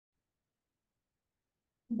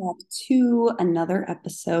Back to another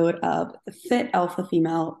episode of the Fit Alpha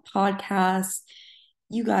Female podcast.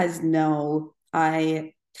 You guys know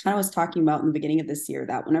I kind of was talking about in the beginning of this year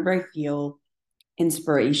that whenever I feel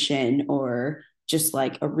inspiration or just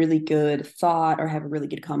like a really good thought or have a really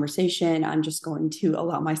good conversation, I'm just going to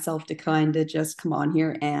allow myself to kind of just come on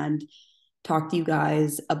here and talk to you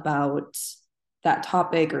guys about that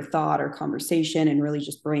topic or thought or conversation and really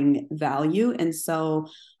just bring value. And so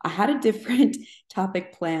I had a different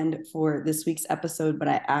topic planned for this week's episode, but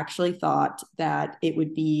I actually thought that it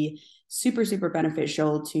would be super, super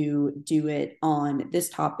beneficial to do it on this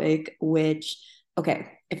topic, which, okay,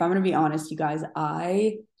 if I'm going to be honest, you guys,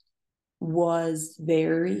 I was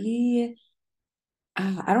very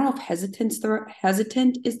I don't know if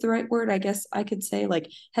hesitant is the right word. I guess I could say like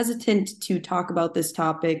hesitant to talk about this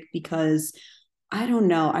topic because I don't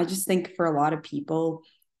know. I just think for a lot of people,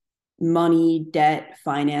 money, debt,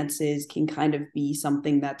 finances can kind of be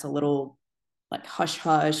something that's a little like hush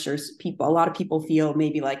hush, or people, a lot of people feel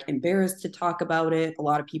maybe like embarrassed to talk about it. A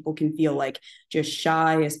lot of people can feel like just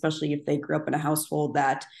shy, especially if they grew up in a household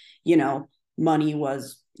that, you know, money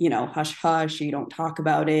was, hush hush, or you don't talk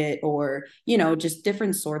about it, or, just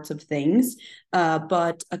different sorts of things.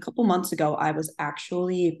 But a couple months ago, I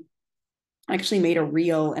actually made a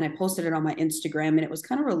reel and I posted it on my Instagram, and it was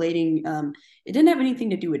kind of relating. It didn't have anything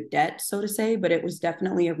to do with debt, so to say, but it was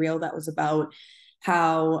definitely a reel that was about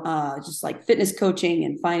how just like fitness coaching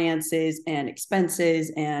and finances and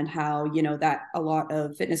expenses, and how, that a lot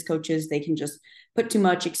of fitness coaches, they can just put too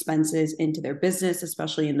much expenses into their business,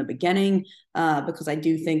 especially in the beginning. Because I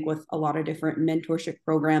do think with a lot of different mentorship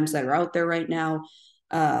programs that are out there right now,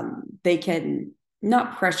 they can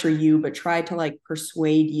not pressure you, but try to like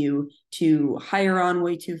persuade you to hire on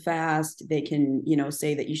way too fast. They can,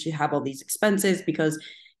 say that you should have all these expenses because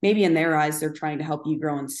maybe in their eyes, they're trying to help you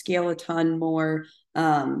grow and scale a ton more.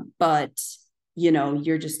 But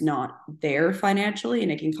you're just not there financially,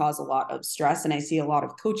 and it can cause a lot of stress. And I see a lot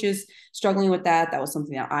of coaches struggling with that. That was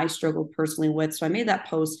something that I struggled personally with. So I made that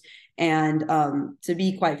post. And to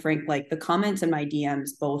be quite frank, like the comments and my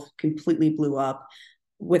DMs both completely blew up,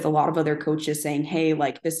 with a lot of other coaches saying, hey,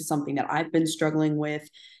 like this is something that I've been struggling with.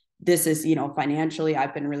 This is, financially,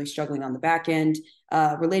 I've been really struggling on the back end.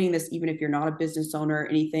 Relating this, even if you're not a business owner or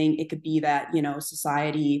anything, it could be that,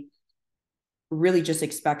 society really just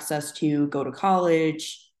expects us to go to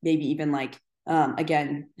college, maybe even like,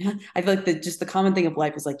 again, I feel like just the common thing of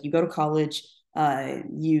life is like you go to college,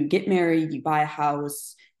 you get married, you buy a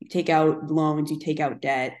house, you take out loans, you take out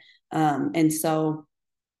debt. And so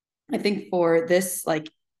I think for this like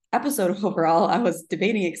episode overall, I was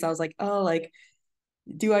debating it because I was like, oh, like,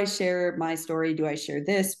 do I share my story? Do I share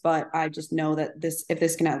this? But I just know that if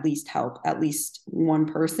this can at least help at least one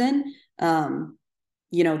person,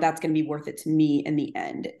 that's going to be worth it to me in the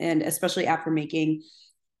end. And especially after making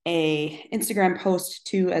a Instagram post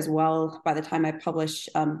too, as well. By the time I publish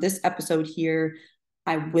this episode here,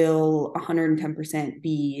 I will 110%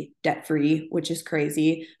 be debt free, which is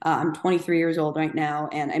crazy. I'm 23 years old right now,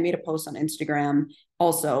 and I made a post on Instagram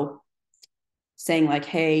also saying like,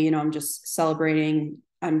 hey, I'm just celebrating,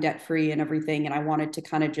 I'm debt free and everything. And I wanted to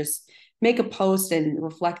kind of just make a post and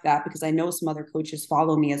reflect that because I know some other coaches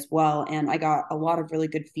follow me as well. And I got a lot of really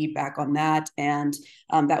good feedback on that. And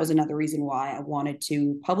that was another reason why I wanted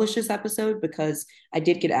to publish this episode, because I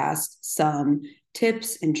did get asked some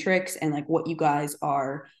tips and tricks and like what you guys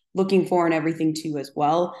are looking for and everything too as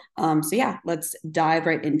well. So yeah, let's dive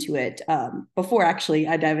right into it. Before actually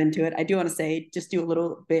I dive into it, I do want to say, just do a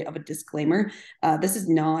little bit of a disclaimer. This is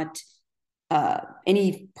not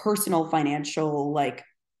any personal financial, like,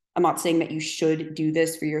 I'm not saying that you should do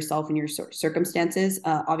this for yourself and your circumstances.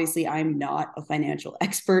 Obviously, I'm not a financial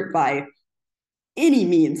expert by any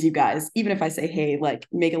means, you guys. Even if I say, hey, like,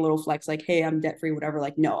 make a little flex, like, hey, I'm debt free, whatever.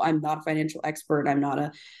 Like, no, I'm not a financial expert. I'm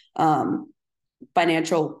not a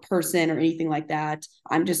financial person or anything like that.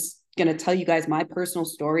 I'm just going to tell you guys my personal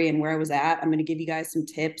story and where I was at. I'm going to give you guys some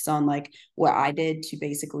tips on like what I did to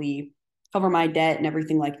basically cover my debt and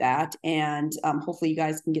everything like that. And hopefully you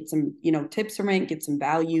guys can get some, tips from it, get some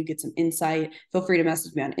value, get some insight. Feel free to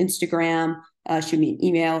message me on Instagram, shoot me an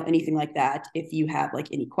email, anything like that. If you have like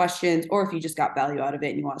any questions, or if you just got value out of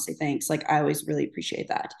it and you want to say thanks, like I always really appreciate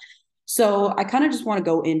that. So I kind of just want to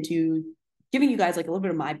go into giving you guys like a little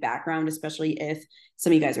bit of my background, especially if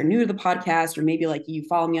some of you guys are new to the podcast, or maybe like you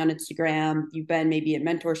follow me on Instagram, you've been maybe in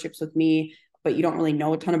mentorships with me, but you don't really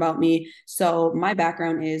know a ton about me. So my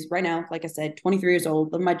background is right now, like I said, 23 years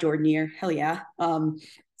old, living my Jordan year. Hell yeah.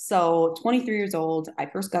 So 23 years old, I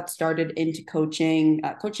first got started into coaching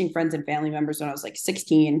friends and family members when I was like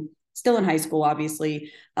 16. still in high school,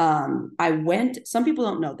 obviously. I went, some people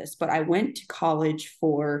don't know this, but I went to college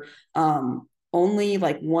for only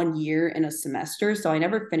like 1 year in a semester. So I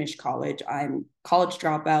never finished college. I'm college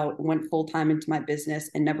dropout, went full time into my business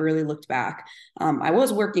and never really looked back. I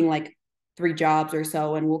was working like 3 jobs or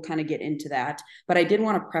so, and we'll kind of get into that. But I did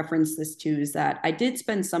want to preference this too, is that I did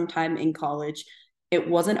spend some time in college. It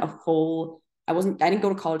wasn't a full, I didn't go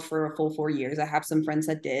to college for a full 4 years. I have some friends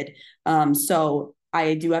that did. So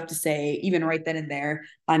I do have to say, even right then and there,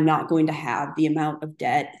 I'm not going to have the amount of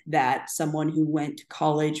debt that someone who went to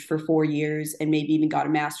college for 4 years and maybe even got a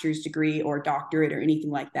master's degree or doctorate or anything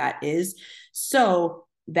like that is. So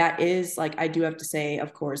that is like, I do have to say,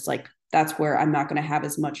 of course, like that's where I'm not going to have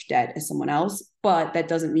as much debt as someone else. But that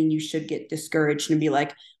doesn't mean you should get discouraged and be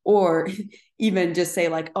like, or even just say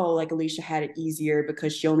like, oh, like Alicia had it easier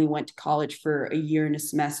because she only went to college for a year and a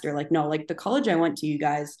semester. Like, no, like the college I went to, you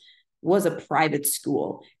guys, was a private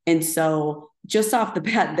school. And so just off the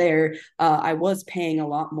bat there, I was paying a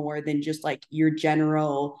lot more than just like your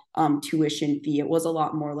general tuition fee. It was a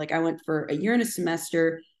lot more. Like I went for a year and a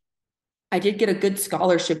semester. I did get a good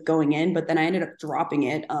scholarship going in, but then I ended up dropping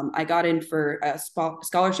it. I got in for a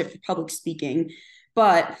scholarship for public speaking,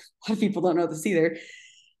 but a lot of people don't know this either.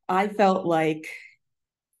 I felt like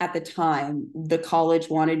at the time, the college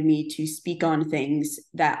wanted me to speak on things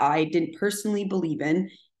that I didn't personally believe in.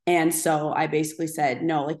 And so I basically said,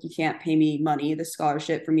 no, like you can't pay me money, the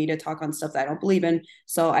scholarship for me to talk on stuff that I don't believe in.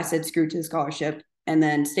 So I said, screw to the scholarship and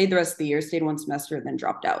then stayed the rest of the year, stayed 1 semester, and then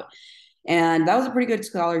dropped out. And that was a pretty good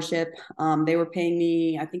scholarship. They were paying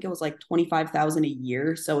me, I think it was like 25,000 a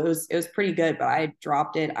year. So it was pretty good, but I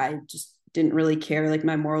dropped it. I just didn't really care. Like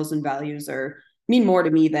my morals and values are mean more to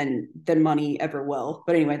me than money ever will.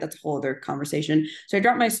 But anyway, that's a whole other conversation. So I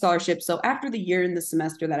dropped my scholarship. So after the year and the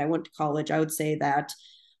semester that I went to college, I would say that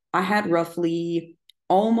I had roughly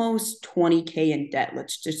almost 20K in debt.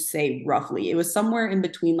 Let's just say roughly. It was somewhere in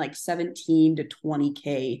between like 17 to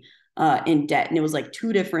 20K in debt. And it was like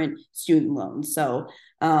two different student loans. So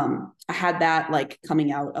I had that like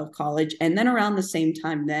coming out of college. And then around the same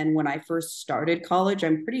time, then when I first started college,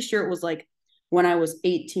 I'm pretty sure it was like when I was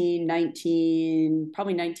 18, 19,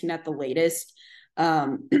 probably 19 at the latest.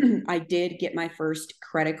 I did get my first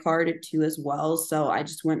credit card too as well. So I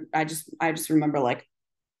just remember like,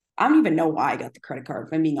 I don't even know why I got the credit card,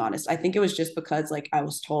 if I'm being honest. I think it was just because like I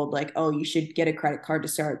was told like, oh, you should get a credit card to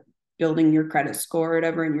start building your credit score or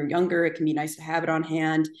whatever, and you're younger. It can be nice to have it on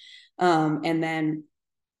hand. And then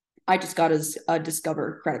I just got a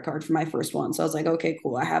Discover credit card for my first one. So I was like, okay,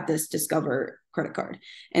 cool. I have this Discover credit card.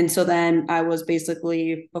 And so then I was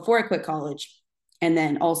basically, before I quit college, and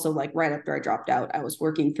then also like right after I dropped out, I was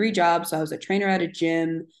working 3 jobs. So I was a trainer at a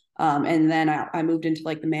gym. And then I moved into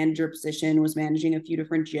like the manager position, was managing a few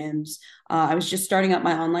different gyms. I was just starting up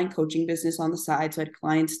my online coaching business on the side. So I had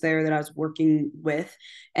clients there that I was working with.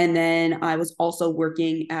 And then I was also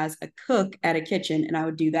working as a cook at a kitchen. And I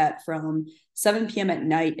would do that from 7 p.m. at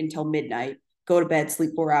night until midnight, go to bed,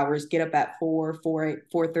 sleep 4 hours, get up at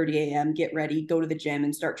 4:30 a.m., get ready, go to the gym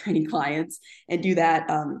and start training clients, and do that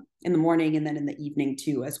in the morning and then in the evening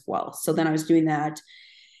too as well. So then I was doing that,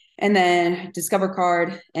 and then Discover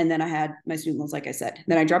card, and then I had my student loans, like I said.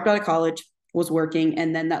 Then I dropped out of college, was working,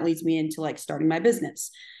 and then that leads me into like starting my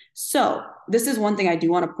business. So this is one thing I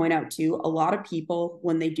do want to point out too. A lot of people,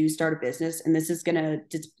 when they do start a business, and this is going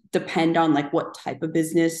to depend on like what type of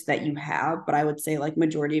business that you have, but I would say like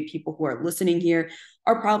majority of people who are listening here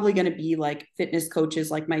are probably going to be like fitness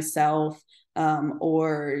coaches like myself,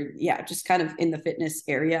 or yeah, just kind of in the fitness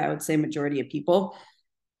area. I would say majority of people.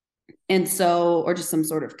 And so, or just some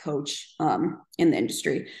sort of coach in the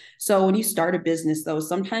industry. So when you start a business though,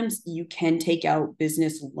 sometimes you can take out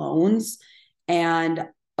business loans. And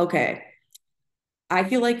okay, I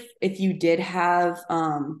feel like if you did have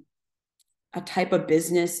a type of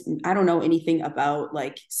business, I don't know anything about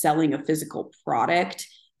like selling a physical product,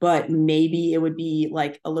 but maybe it would be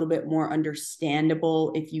like a little bit more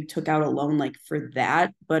understandable if you took out a loan like for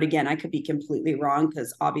that. But again, I could be completely wrong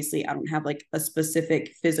because obviously I don't have like a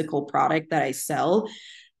specific physical product that I sell.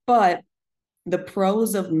 But the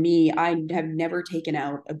pros of me, I have never taken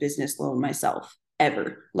out a business loan myself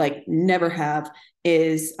ever, like never have,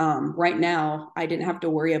 is right now I didn't have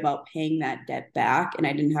to worry about paying that debt back, and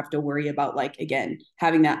I didn't have to worry about like again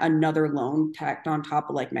having that another loan tacked on top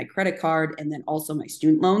of like my credit card and then also my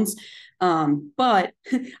student loans. But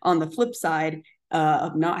on the flip side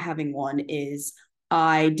of not having one is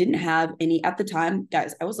I didn't have any at the time,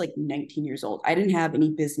 guys. I was like 19 years old. I didn't have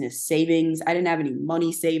any business savings. I didn't have any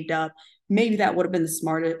money saved up. maybe that would have been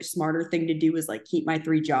the smarter thing to do, is like keep my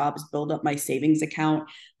 3 jobs, build up my savings account,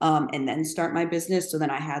 and then start my business. So then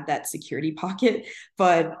I had that security pocket.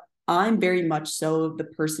 But I'm very much so the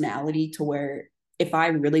personality to where if I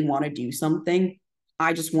really want to do something,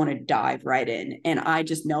 I just want to dive right in. And I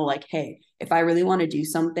just know, like, hey, if I really want to do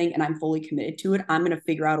something and I'm fully committed to it, I'm going to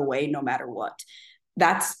figure out a way no matter what.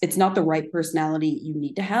 It's not the right personality you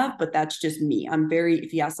need to have, but that's just me. I'm very,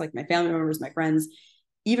 if you ask like my family members, my friends,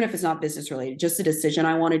 even if it's not business related, just a decision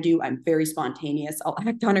I want to do, I'm very spontaneous. I'll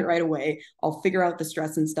act on it right away. I'll figure out the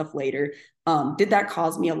stress and stuff later. Did that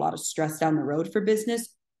cause me a lot of stress down the road for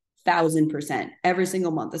business? 1,000% every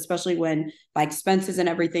single month, especially when my expenses and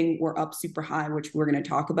everything were up super high, which we're going to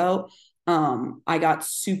talk about. I got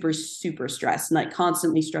super, super stressed and like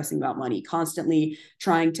constantly stressing about money, constantly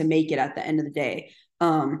trying to make it at the end of the day.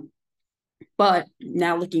 But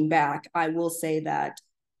now looking back, I will say that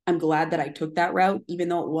I'm glad that I took that route, even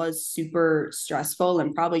though it was super stressful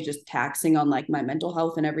and probably just taxing on like my mental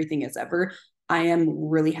health and everything as ever. I am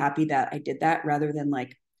really happy that I did that rather than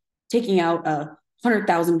like taking out a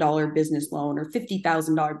 $100,000 business loan or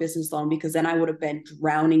 $50,000 business loan, because then I would have been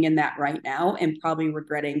drowning in that right now and probably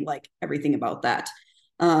regretting like everything about that.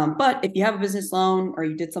 But if you have a business loan or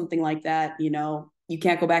you did something like that, you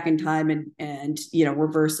can't go back in time and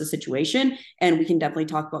reverse the situation. And we can definitely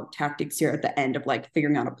talk about tactics here at the end of like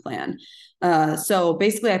figuring out a plan. So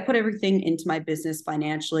basically I put everything into my business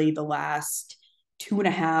financially the last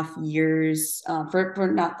 2.5 years,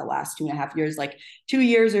 for not the last 2.5 years, like 2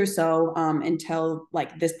 years or so, until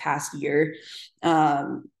like this past year.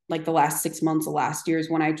 Like the last 6 months of last year is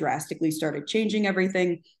when I drastically started changing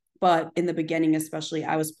everything. But in the beginning, especially,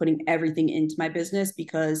 I was putting everything into my business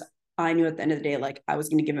because I knew at the end of the day, like I was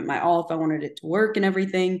going to give it my all if I wanted it to work and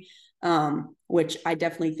everything. Which I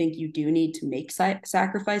definitely think you do need to make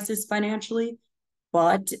sacrifices financially.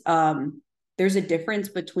 But there's a difference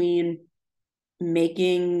between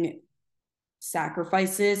making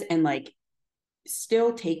sacrifices and like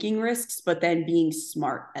still taking risks, but then being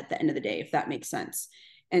smart at the end of the day, if that makes sense.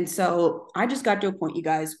 And so I just got to a point, you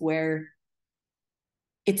guys, where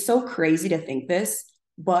it's so crazy to think this,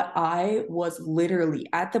 but I was literally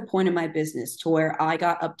at the point in my business to where I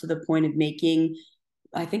got up to the point of making,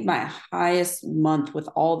 I think my highest month with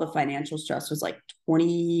all the financial stress was like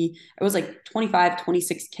 20, it was like 25,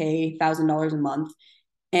 26K, $1,000 a month.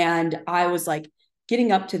 And I was like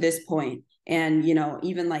getting up to this point and,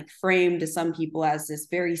 even like framed to some people as this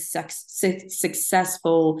very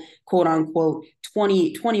successful, quote unquote,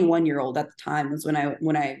 21-year-old at the time was when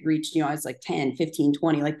I reached, I was like 10, 15,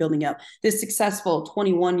 20, like building up this successful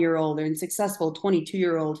 21-year-old and successful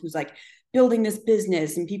 22-year-old who's like building this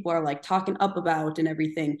business and people are like talking up about and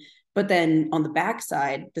everything. But then on the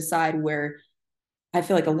backside, the side where I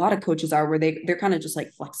feel like a lot of coaches are, where they're kind of just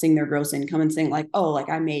like flexing their gross income and saying like, oh, like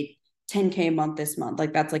I made 10K a month this month.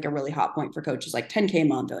 Like that's like a really hot point for coaches, like 10K a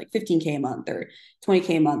month or like 15K a month or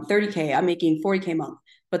 20K a month, 30K, I'm making 40K a month.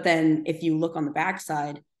 But then if you look on the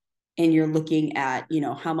backside and you're looking at,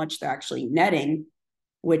 how much they're actually netting,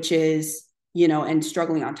 which is, and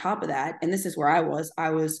struggling on top of that. And this is where I was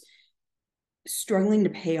struggling to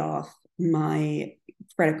pay off my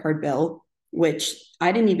credit card bill, which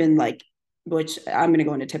I didn't even like, which I'm going to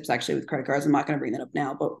go into tips actually with credit cards. I'm not going to bring that up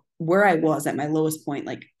now, but where I was at my lowest point,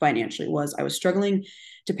 like financially, was I was struggling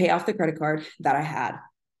to pay off the credit card that I had.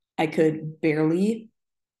 I could barely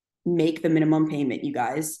make the minimum payment, you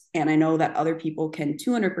guys. And I know that other people can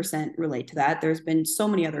 200% relate to that. There's been so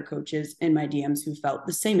many other coaches in my DMs who felt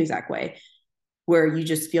the same exact way, where you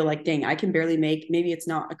just feel like, dang, I can barely make, maybe it's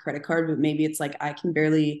not a credit card, but maybe it's like I can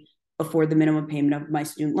barely afford the minimum payment of my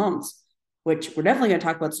student loans, which we're definitely going to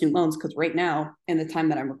talk about student loans because right now, in the time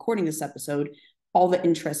that I'm recording this episode, all the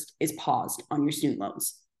interest is paused on your student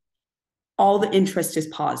loans. All the interest is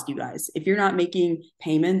paused, you guys. If you're not making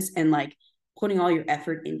payments and like putting all your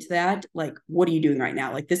effort into that, like what are you doing right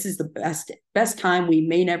now? Like this is the best time we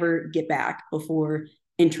may never get back before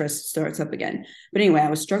interest starts up again. But anyway, I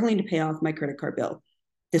was struggling to pay off my credit card bill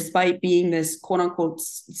despite being this quote unquote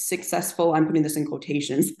successful, I'm putting this in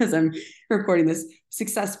quotations as I'm recording this,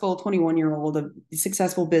 successful 21-year-old, a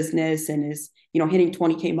successful business and is, hitting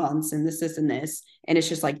 20K months and this, and this. And it's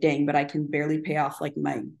just like, dang, but I can barely pay off like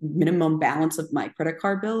my minimum balance of my credit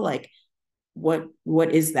card bill. Like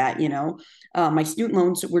what is that? My student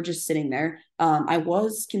loans were just sitting there. I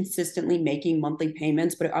was consistently making monthly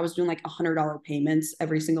payments, but I was doing like $100 payments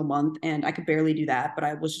every single month and I could barely do that. But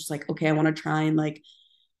I was just like, okay, I want to try and like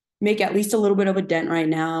make at least a little bit of a dent right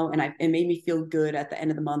now. And it made me feel good at the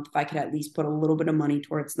end of the month if I could at least put a little bit of money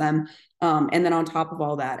towards them. And then on top of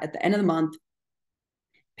all that, at the end of the month,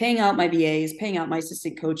 paying out my VAs, paying out my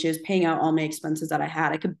assistant coaches, paying out all my expenses that I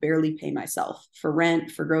had. I could barely pay myself for rent,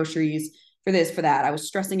 for groceries, for this, for that. I was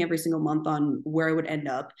stressing every single month on where I would end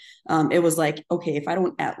up. It was like, okay, if I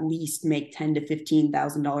don't at least make $10,000 to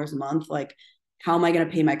 $15,000 a month, like, how am I going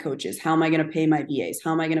to pay my coaches? How am I going to pay my VAs?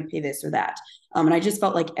 How am I going to pay this or that? And I just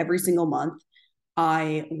felt like every single month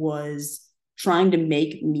I was trying to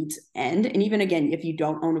make meets end. And even again, if you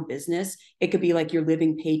don't own a business, it could be like you're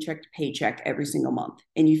living paycheck to paycheck every single month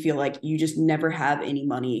and you feel like you just never have any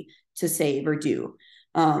money to save or do.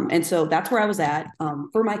 And so that's where I was at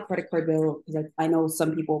for my credit card bill, because I know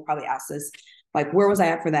some people probably ask this, like, where was I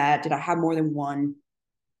at for that? Did I have more than one?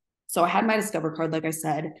 So I had my Discover card, like I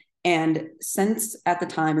said. And since at the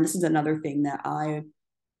time, and this is another thing that I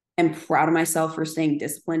am proud of myself for staying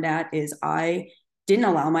disciplined at, is I didn't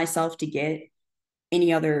allow myself to get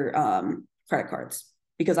any other credit cards,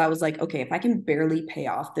 because I was like, okay, if I can barely pay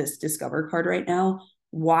off this Discover card right now,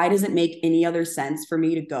 why does it make any other sense for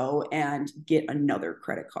me to go and get another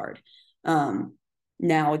credit card?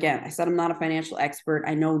 Now, again, I said I'm not a financial expert.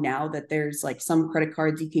 I know now that there's like some credit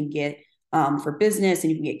cards you can get for business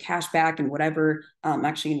and you can get cash back and whatever. I'm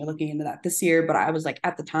actually going to be looking into that this year. But I was like,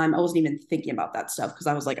 at the time, I wasn't even thinking about that stuff, because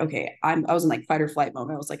I was like, okay, I was in like fight or flight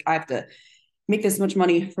mode. I was like, I have to make this much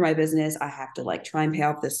money for my business. I have to like try and pay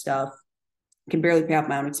off this stuff. I can barely pay off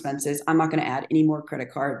my own expenses. I'm not going to add any more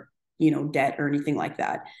credit card, debt or anything like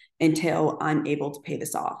that until I'm able to pay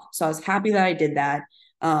this off. So I was happy that I did that.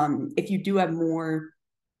 If you do have more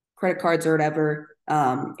credit cards or whatever,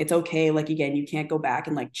 it's okay. Like, again, you can't go back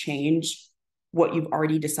and like change what you've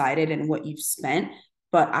already decided and what you've spent.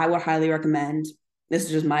 But I would highly recommend, this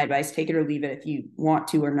is just my advice, take it or leave it if you want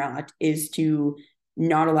to or not, is to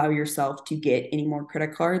not allow yourself to get any more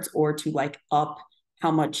credit cards, or to like up how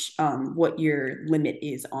much what your limit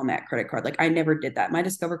is on that credit card. Like, I never did that. My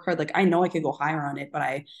Discover card, like, I know I could go higher on it, but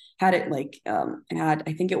I had it like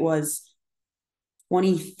I think it was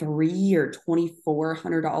 23 or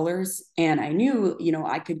 $2,400, and I knew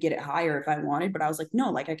I could get it higher if I wanted, but I was like, no,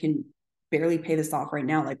 like, I can barely pay this off right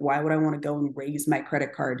now. Like, why would I want to go and raise my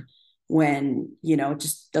credit card when it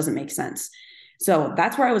just doesn't make sense? So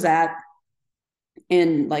that's where I was at,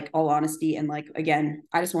 in like all honesty. And like, again,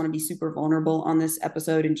 I just want to be super vulnerable on this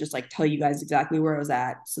episode and just like tell you guys exactly where I was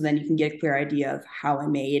at, so then you can get a clear idea of how I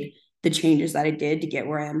made the changes that I did to get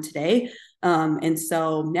where I am today. And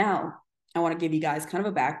so now I want to give you guys kind of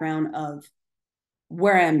a background of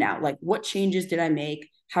where I am now. Like, what changes did I make?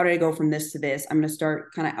 How did I go from this to this? I'm going to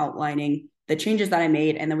start kind of outlining the changes that I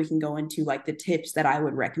made, and then we can go into like the tips that I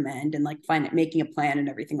would recommend and like making a plan and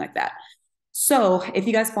everything like that. So if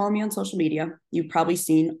you guys follow me on social media, you've probably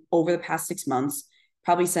seen over the past 6 months,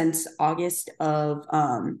 probably since August of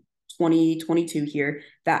 2022 here,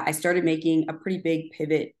 that I started making a pretty big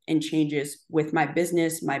pivot and changes with my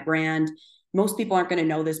business, my brand. Most people aren't going to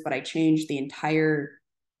know this, but I changed the entire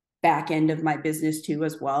back end of my business too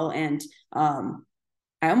as well. And I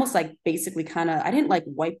almost like basically I didn't like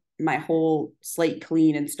wipe my whole slate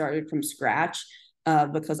clean and started from scratch,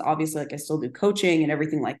 because obviously like I still do coaching and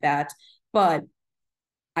everything like that. But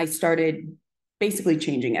I started basically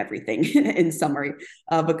changing everything in summary,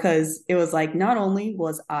 because it was like, not only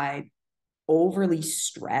was I overly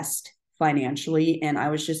stressed financially, and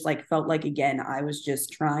I was just like, felt like, again, I was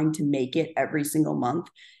just trying to make it every single month,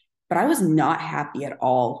 but I was not happy at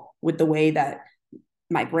all with the way that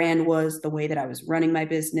my brand was, the way that I was running my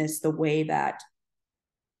business, the way that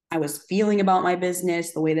I was feeling about my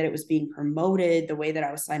business, the way that it was being promoted, the way that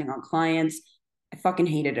I was signing on clients. I fucking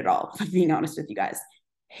hated it all, if I'm being honest with you guys.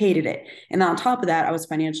 Hated it. And on top of that, I was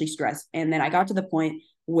financially stressed. And then I got to the point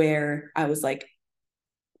where I was like,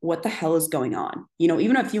 what the hell is going on?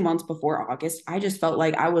 Even a few months before August, I just felt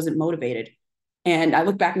like I wasn't motivated. And I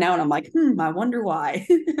look back now and I'm like, I wonder why.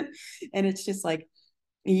 And it's just like,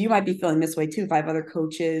 you might be feeling this way too. If I have other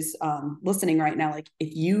coaches listening right now, like,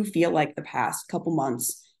 if you feel like the past couple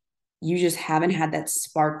months, you just haven't had that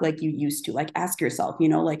spark like you used to, like, ask yourself,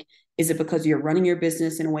 like, is it because you're running your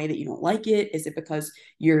business in a way that you don't like it? Is it because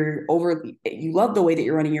you love the way that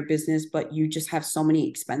you're running your business, but you just have so many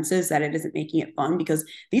expenses that it isn't making it fun? Because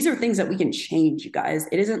these are things that we can change, you guys.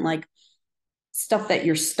 It isn't like stuff that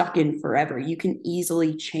you're stuck in forever. You can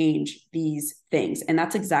easily change these things. And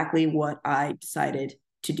that's exactly what I decided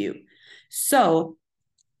to do. So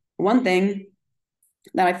one thing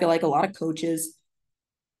that I feel like a lot of coaches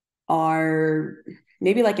are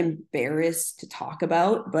maybe like embarrassed to talk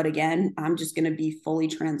about, but again, I'm just going to be fully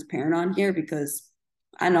transparent on here, because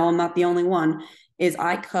I know I'm not the only one, is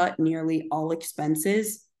I cut nearly all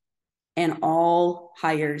expenses and all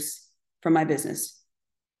hires from my business.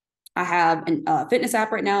 I have a fitness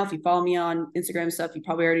app right now. If you follow me on Instagram and stuff, you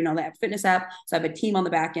probably already know that I have a fitness app. So I have a team on the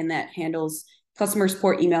back end that handles customer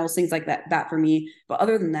support emails, things like that for me. But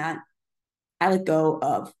other than that, I let go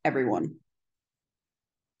of everyone,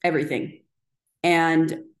 everything.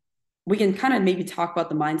 And we can kind of maybe talk about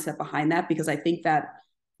the mindset behind that, because I think that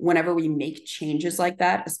whenever we make changes like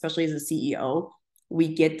that, especially as a CEO,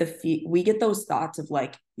 we get those thoughts of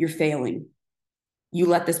like, you're failing, you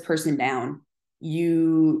let this person down,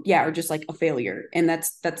 you are just like a failure. And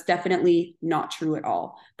that's definitely not true at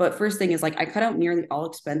all. But first thing is, like, I cut out nearly all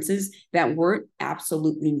expenses that weren't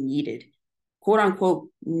absolutely needed, quote unquote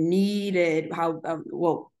needed.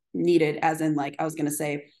 Needed as in, like, I was going to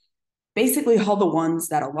say basically all the ones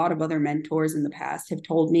that a lot of other mentors in the past have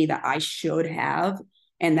told me that I should have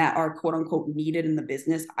and that are quote unquote needed in the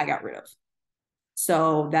business, I got rid of.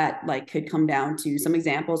 So that, like, could come down to some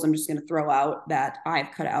examples I'm just going to throw out that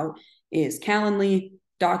I've cut out is Calendly,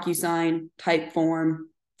 DocuSign, Typeform,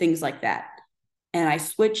 things like that. And I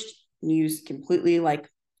switched and used completely like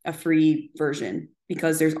a free version,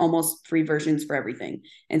 because there's almost free versions for everything.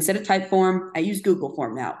 Instead of Typeform, I use Google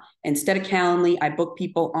Form now. Instead of Calendly, I book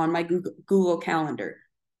people on my Google Calendar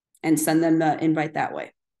and send them the invite that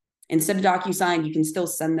way. Instead of DocuSign, you can still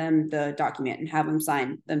send them the document and have them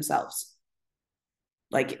sign themselves.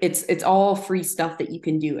 Like, it's all free stuff that you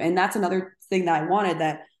can do. And that's another thing that I wanted,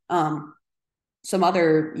 that some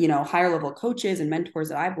other, higher level coaches and mentors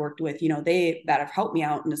that I've worked with, they that have helped me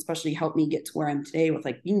out and especially helped me get to where I'm today with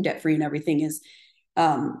like being debt free and everything, is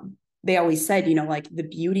they always said, like, the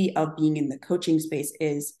beauty of being in the coaching space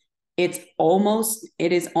is it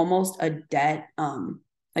is almost a debt,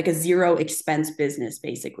 like a zero expense business,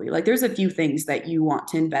 basically. Like, there's a few things that you want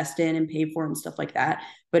to invest in and pay for and stuff like that,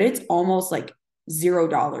 but it's almost like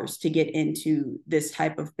 $0 to get into this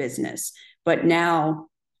type of business. But now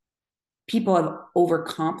people have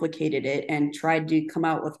overcomplicated it and tried to come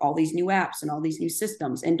out with all these new apps and all these new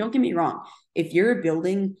systems. And don't get me wrong, if you're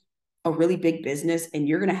building a really big business and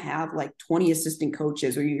you're going to have like 20 assistant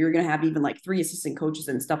coaches, or you're going to have even like 3 assistant coaches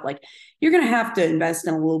and stuff, like, you're going to have to invest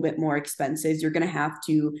in a little bit more expenses. You're going to have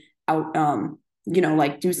to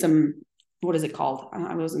like do some, what is it called?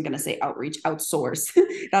 I wasn't going to say outreach, outsource.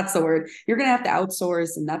 That's the word. You're going to have to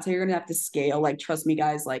outsource, and that's how you're going to have to scale. Like, trust me,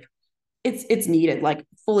 guys, like, it's needed. Like,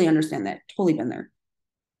 fully understand that. Totally been there.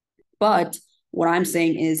 But what I'm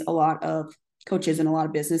saying is, a lot of coaches and a lot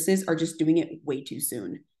of businesses are just doing it way too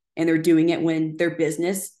soon. And they're doing it when their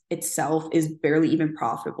business itself is barely even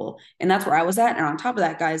profitable. And that's where I was at. And on top of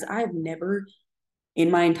that, guys, I have never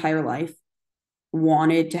in my entire life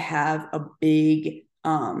wanted to have a big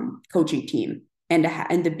coaching team and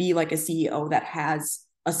to be like a CEO that has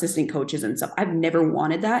assistant coaches and stuff. I've never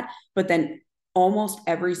wanted that. But then almost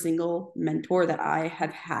every single mentor that I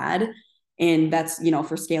have had, and that's,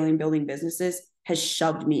 for scaling, building businesses, has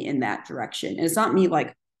shoved me in that direction. And it's not me,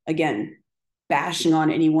 like, again, bashing on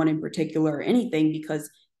anyone in particular or anything, because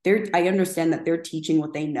I understand that they're teaching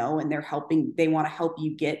what they know, and they want to help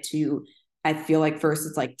you get to, I feel like first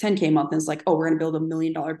it's like 10K a month, and it's like, oh, we're going to build $1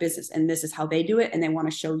 million business, and this is how they do it. And they want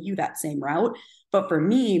to show you that same route. But for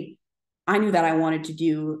me, I knew that I wanted to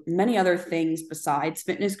do many other things besides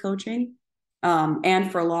fitness coaching.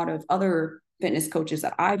 And for a lot of other fitness coaches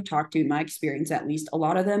that I've talked to, in my experience, at least, a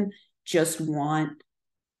lot of them just want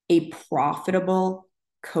a profitable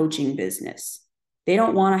coaching business. They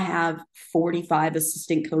don't want to have 45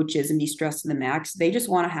 assistant coaches and be stressed to the max. They just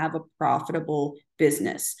want to have a profitable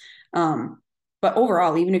business. But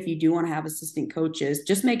overall, even if you do want to have assistant coaches,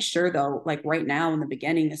 just make sure, though, like right now in the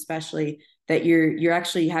beginning, especially, that you're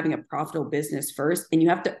actually having a profitable business first, and you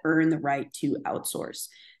have to earn the right to outsource.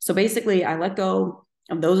 So basically, I let go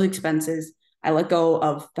of those expenses. I let go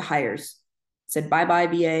of the hires. Said bye-bye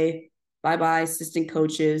VA, bye-bye assistant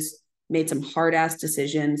coaches, made some hard-ass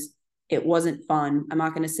decisions. It wasn't fun. I'm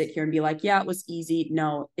not going to sit here and be like, yeah, it was easy.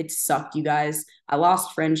 No, it sucked, you guys. I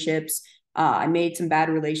lost friendships. I made some bad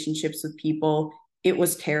relationships with people. It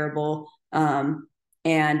was terrible. And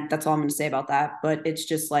that's all I'm going to say about that. But it's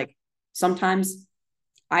just like, sometimes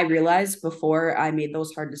I realized before I made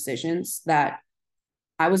those hard decisions that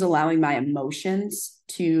I was allowing my emotions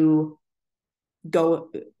to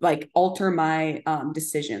go, like, alter my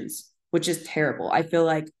decisions, which is terrible. I feel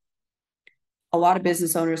like a lot of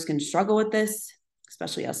business owners can struggle with this,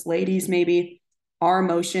 especially us ladies, maybe. Our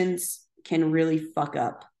emotions can really fuck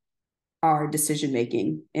up our decision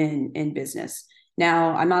making in business.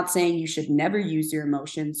 Now, I'm not saying you should never use your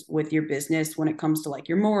emotions with your business when it comes to like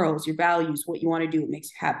your morals, your values, what you want to do, what makes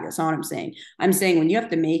you happy. That's not what I'm saying. I'm saying when you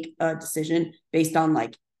have to make a decision based on,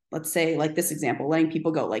 like, let's say, like this example, letting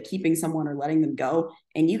people go, like keeping someone or letting them go,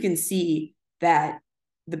 and you can see that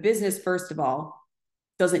the business, first of all,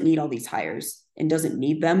 doesn't need all these hires and doesn't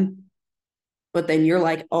need them. But then you're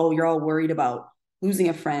like, oh, you're all worried about losing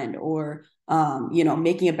a friend or,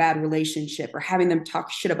 making a bad relationship or having them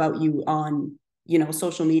talk shit about you on,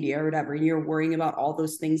 social media or whatever. And you're worrying about all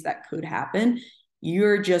those things that could happen.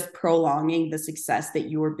 You're just prolonging the success that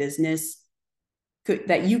your business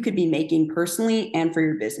that you could be making personally and for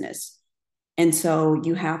your business. And so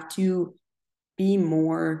you have to be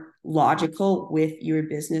more logical with your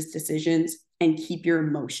business decisions and keep your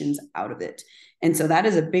emotions out of it. And so that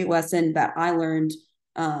is a big lesson that I learned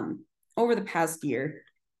over the past year.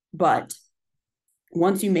 But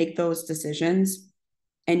once you make those decisions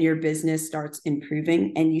and your business starts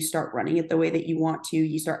improving and you start running it the way that you want to,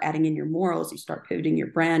 you start adding in your morals, you start pivoting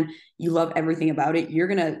your brand, you love everything about it, you're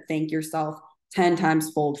going to thank yourself 10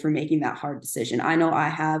 times fold for making that hard decision. I know I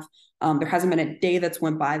have. There hasn't been a day that's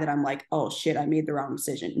went by that I'm like, oh shit, I made the wrong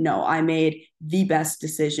decision. No, I made the best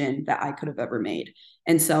decision that I could have ever made.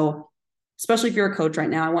 And so, especially if you're a coach right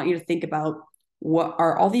now, I want you to think about, what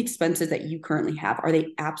are all the expenses that you currently have? Are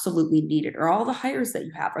they absolutely needed? Or all the hires that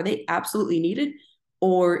you have, are they absolutely needed?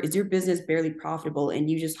 Or is your business barely profitable and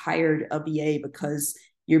you just hired a VA because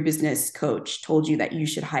your business coach told you that you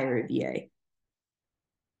should hire a VA?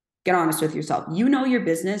 Get honest with yourself. You know your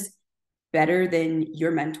business better than your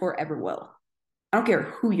mentor ever will. I don't care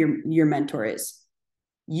who your mentor is.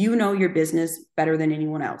 You know your business better than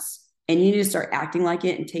anyone else. And you need to start acting like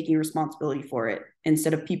it and taking responsibility for it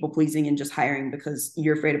instead of people pleasing and just hiring because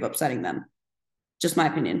you're afraid of upsetting them. Just my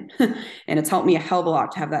opinion. And it's helped me a hell of a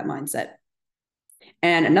lot to have that mindset.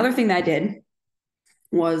 And another thing that I did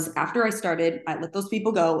was, after I started, I let those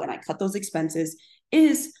people go and I cut those expenses,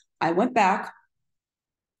 is I went back.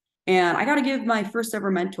 And I got to give my first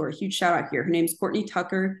ever mentor a huge shout out here. Her name's Courtney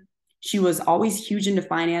Tucker. She was always huge into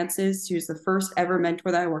finances. She was the first ever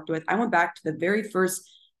mentor that I worked with. I went back to the very first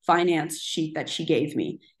finance sheet that she gave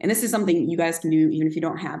me. And this is something you guys can do, even if you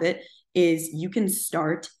don't have it, is you can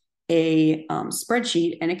start a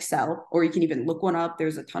spreadsheet in Excel, or you can even look one up.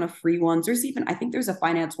 There's a ton of free ones. I think there's a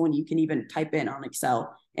finance one you can even type in on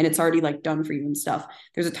Excel and it's already like done for you and stuff.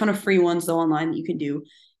 There's a ton of free ones though online that you can do.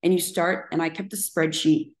 And you start, and I kept a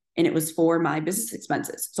spreadsheet, and it was for my business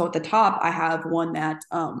expenses. So at the top, I have one that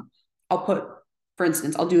I'll put, for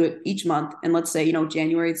instance, I'll do it each month. And let's say,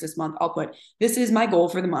 January is this month, I'll put, this is my goal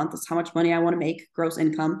for the month. This is how much money I want to make, gross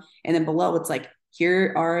income. And then below, it's like,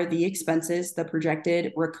 here are the expenses, the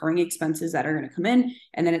projected recurring expenses that are going to come in.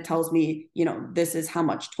 And then it tells me, this is how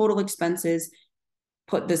much total expenses,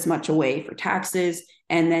 put this much away for taxes.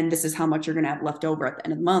 And then this is how much you're going to have left over at the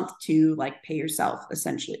end of the month to like pay yourself,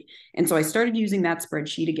 essentially. And so I started using that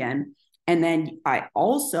spreadsheet again. And then I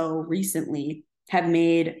also recently have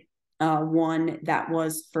made one that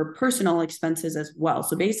was for personal expenses as well.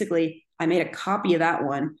 So basically, I made a copy of that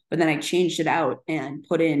one, but then I changed it out and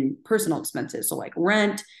put in personal expenses. So like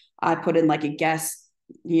rent, I put in like a guest,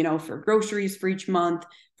 for groceries for each month,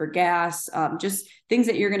 for gas, just things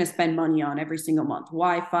that you're going to spend money on every single month.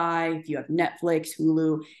 Wi-Fi, if you have Netflix,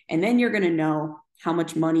 Hulu, and then you're going to know how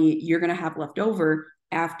much money you're going to have left over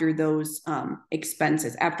after those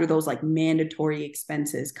expenses, after those like mandatory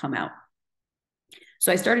expenses come out.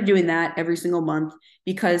 So I started doing that every single month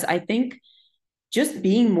because I think just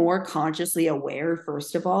being more consciously aware,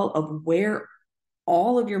 first of all, of where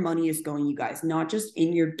all of your money is going, you guys, not just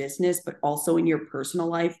in your business, but also in your personal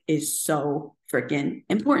life, is so freaking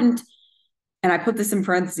important. And I put this in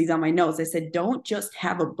parentheses on my notes. I said, don't just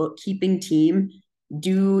have a bookkeeping team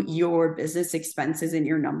do your business expenses and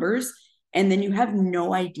your numbers, and then you have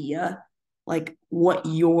no idea like what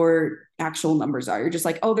your actual numbers are. You're just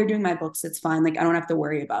like, oh, they're doing my books. It's fine. Like, I don't have to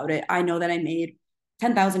worry about it. I know that I made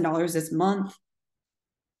 $10,000 this month.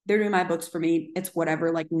 They're doing my books for me. It's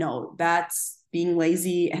whatever. Like, no, that's being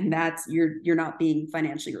lazy, and that's you're not being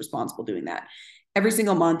financially responsible doing that. Every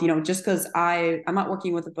single month, just because I'm not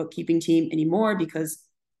working with a bookkeeping team anymore because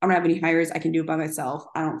I don't have any hires, I can do it by myself.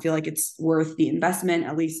 I don't feel like it's worth the investment,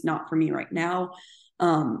 at least not for me right now.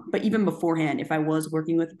 But even beforehand, if I was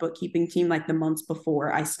working with a bookkeeping team, like the months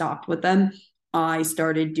before I stopped with them, I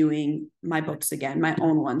started doing my books again, my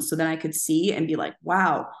own ones. So then I could see and be like,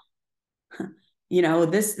 wow,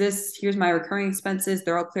 this, here's my recurring expenses.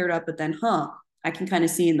 They're all cleared up, but then, I can kind of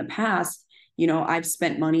see in the past, I've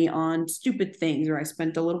spent money on stupid things, or I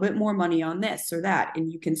spent a little bit more money on this or that.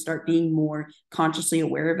 And you can start being more consciously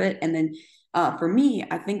aware of it. And then for me,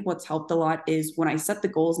 I think what's helped a lot is when I set the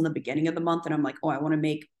goals in the beginning of the month and I'm like, oh, I want to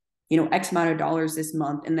make, X amount of dollars this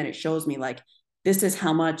month. And then it shows me like, this is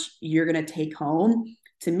how much you're going to take home.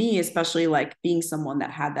 to me, especially like being someone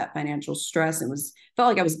that had that financial stress and felt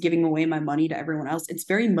like I was giving away my money to everyone else, it's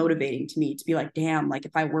very motivating to me to be like, damn, like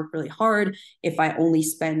if I work really hard, if I only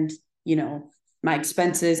spend, my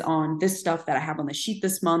expenses on this stuff that I have on the sheet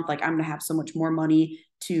this month, like I'm gonna have so much more money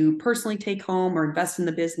to personally take home or invest in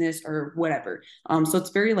the business or whatever. So it's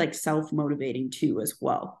very like self-motivating too as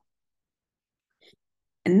well.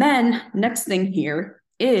 And then next thing here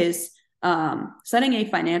is setting a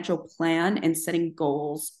financial plan and setting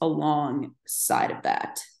goals alongside of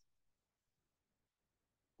that.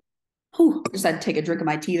 Whew, just had to take a drink of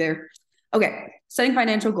my tea there. Okay, setting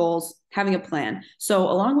financial goals, having a plan. So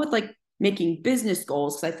along with like making business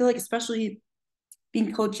goals, because I feel like especially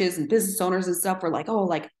being coaches and business owners and stuff, we're like, oh,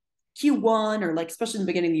 like Q1 or like especially in the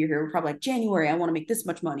beginning of the year here, we're probably like January, I want to make this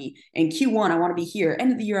much money. And Q1, I want to be here.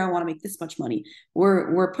 End of the year, I want to make this much money.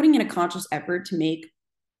 We're putting in a conscious effort to make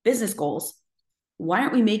business goals. Why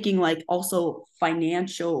aren't we making like also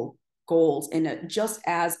financial goals and just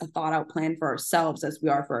as a thought out plan for ourselves as we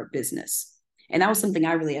are for our business? And that was something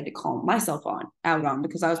I really had to call myself out on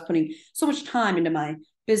because I was putting so much time into my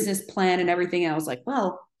business plan and everything. And I was like,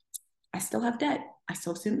 well, I still have debt. I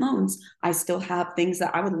still have student loans. I still have things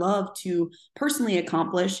that I would love to personally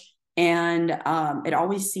accomplish. And it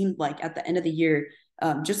always seemed like at the end of the year,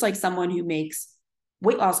 just like someone who makes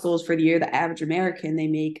weight loss goals for the year, the average American, they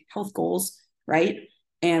make health goals, right?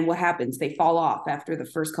 And what happens? They fall off after the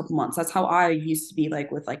first couple months. That's how I used to be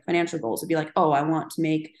like with like financial goals. It'd be like, oh, I want to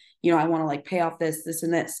make, I want to like pay off this,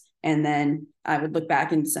 and this. And then I would look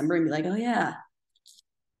back in December and be like, oh yeah,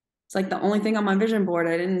 it's like the only thing on my vision board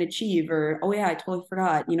I didn't achieve, or oh yeah, I totally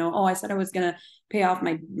forgot. Oh, I said I was gonna pay off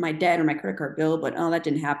my debt or my credit card bill, but oh, that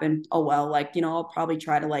didn't happen. Oh well, like I'll probably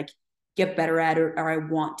try to like get better at it, or I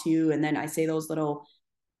want to, and then I say those little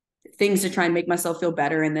things to try and make myself feel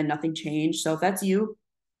better, and then nothing changed. So if that's you,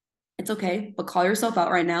 it's okay, but call yourself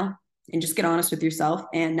out right now and just get honest with yourself.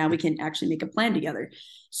 And now we can actually make a plan together.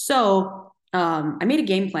 So I made a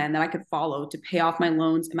game plan that I could follow to pay off my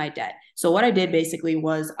loans and my debt. So what I did basically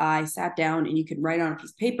was I sat down, and you can write on a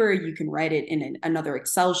piece of paper, you can write it in another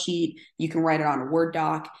Excel sheet, you can write it on a Word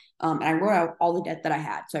doc. And I wrote out all the debt that I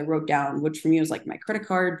had. So I wrote down, which for me was like my credit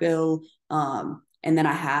card bill. And then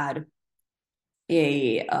I had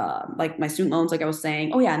like my student loans, like I was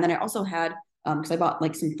saying. Oh yeah, and then I also had because I bought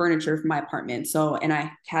like some furniture for my apartment. So, and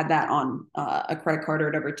I had that on a credit card or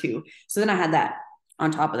whatever too. So then I had that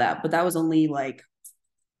on top of that, but that was only like,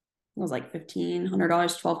 it was like $1,500,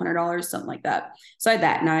 $1,200, something like that. So I had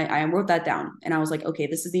that, and I wrote that down, and I was like, okay,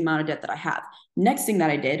 this is the amount of debt that I have. Next thing that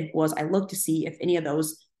I did was I looked to see if any of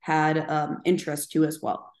those had interest too as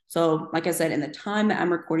well. So like I said, in the time that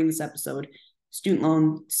I'm recording this episode, student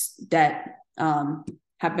loan debt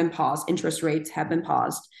have been paused, interest rates have been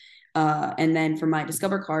paused. And then for my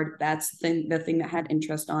Discover card, that's the thing that had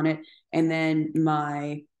interest on it. And then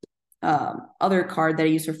my other card that I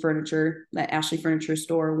use for furniture, that Ashley Furniture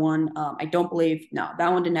Store one, I don't believe, no,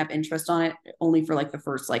 that one didn't have interest on it, only for like the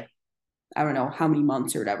first, like, I don't know how many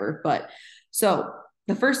months or whatever. But so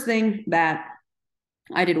the first thing that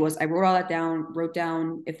I did was I wrote all that down, wrote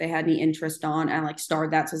down if they had any interest on, and I like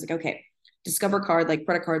starred that. So I was like, okay, Discover card, like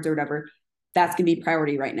credit cards or whatever, that's going to be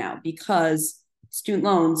priority right now, because student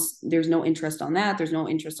loans, there's no interest on that. There's no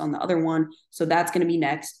interest on the other one. So that's going to be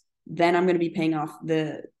next. Then I'm going to be paying off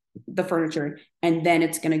the furniture, and then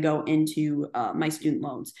it's going to go into my student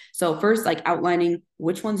loans. So first, like outlining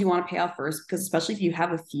which ones you want to pay off first, because especially if you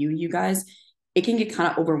have a few, you guys, it can get kind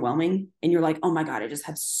of overwhelming, and you're like, oh my God, I just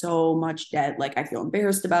have so much debt. Like I feel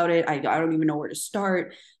embarrassed about it. I don't even know where to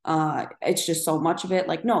start. It's just so much of it.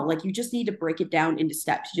 Like, no, like you just need to break it down into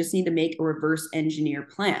steps. You just need to make a reverse engineer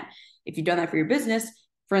plan. If you've done that for your business,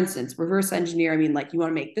 for instance, reverse engineer, I mean, like you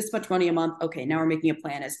want to make this much money a month. Okay, now we're making a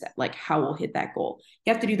plan as to like how we'll hit that goal.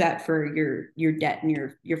 You have to do that for your debt and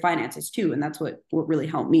your finances too. And that's what really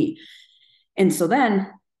helped me. And so then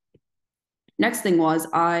next thing was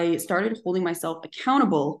I started holding myself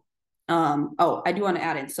accountable. Oh, I do want to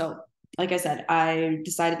add in. So like I said, I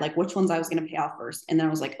decided like which ones I was going to pay off first. And then I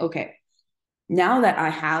was like, okay, now that I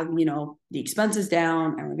have, the expenses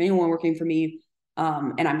down, I don't have anyone working for me,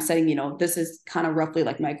 and I'm setting, this is kind of roughly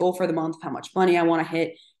like my goal for the month, how much money I want to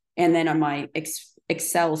hit. And then on my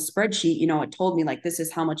Excel spreadsheet, it told me like, this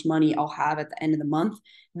is how much money I'll have at the end of the month.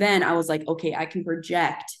 Then I was like, okay, I can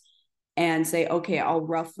project and say, okay, I'll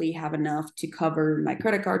roughly have enough to cover my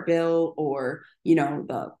credit card bill, or,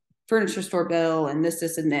 the furniture store bill, and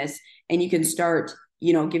this, and this. And you can start,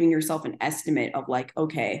 giving yourself an estimate of like,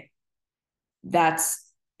 okay,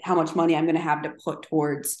 that's how much money I'm going to have to put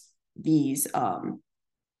towards these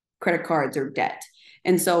credit cards or debt.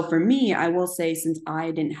 And so for me, I will say, since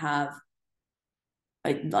I didn't have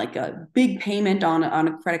like a big payment on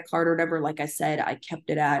a credit card or whatever. Like I said, I kept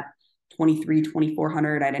it at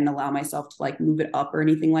 2,400. I didn't allow myself to like move it up or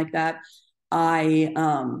anything like that. I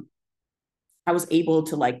I was able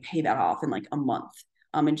to like pay that off in like a month,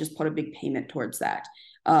 and just put a big payment towards that.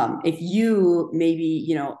 If you maybe,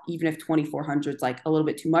 even if 2,400 is like a little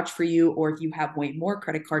bit too much for you, or if you have way more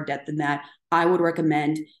credit card debt than that, I would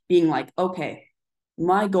recommend being like, okay,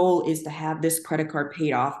 my goal is to have this credit card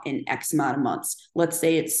paid off in X amount of months. Let's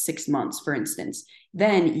say it's 6 months, for instance.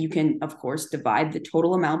 Then you can, of course, divide the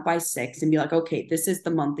total amount by 6 and be like, okay, this is the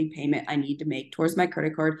monthly payment I need to make towards my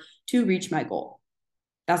credit card to reach my goal.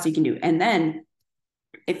 That's what you can do. And then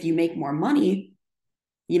if you make more money,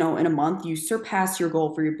 in a month, you surpass your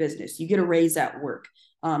goal for your business. You get a raise at work.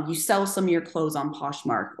 You sell some of your clothes on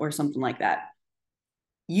Poshmark or something like that.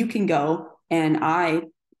 You can go and I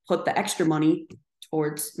put the extra money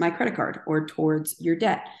towards my credit card or towards your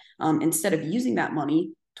debt. Instead of using that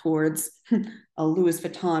money towards a Louis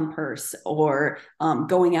Vuitton purse or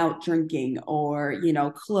going out drinking or,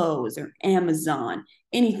 clothes or Amazon,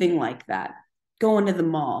 anything like that, going to the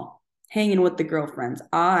mall, hanging with the girlfriends.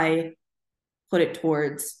 I put it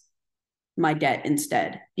towards my debt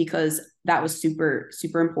instead because that was super,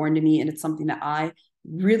 super important to me. And it's something that I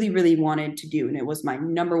really, really wanted to do. And it was my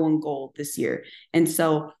number one goal this year. And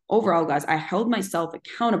so overall, guys, I held myself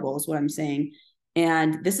accountable, is what I'm saying.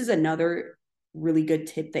 And this is another really good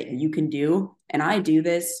tip that you can do. And I do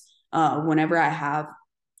this whenever I have,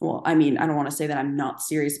 well, I mean, I don't want to say that I'm not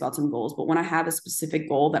serious about some goals, but when I have a specific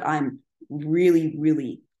goal that I'm really,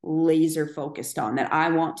 really laser focused on that I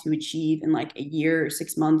want to achieve in like a year or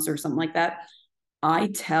 6 months or something like that, I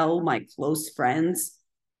tell my close friends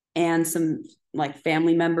and some like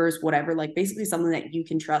family members, whatever, like basically something that you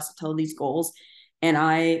can trust to tell these goals. And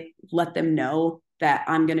I let them know that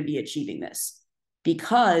I'm going to be achieving this,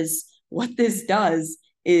 because what this does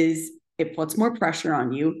is it puts more pressure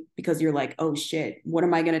on you, because you're like, oh shit, what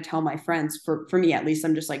am I going to tell my friends? For me, at least,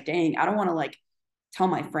 I'm just like, dang, I don't want to like tell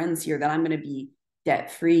my friends here that I'm going to be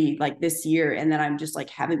debt free like this year and then I'm just like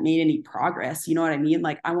haven't made any progress. You know what I mean?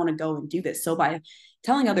 Like I want to go and do this. So by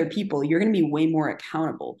telling other people, you're going to be way more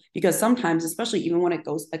accountable, because sometimes, especially even when it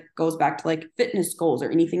goes back to like fitness goals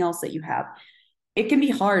or anything else that you have, it can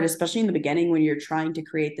be hard, especially in the beginning when you're trying to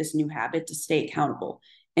create this new habit, to stay accountable.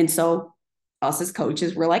 And so us as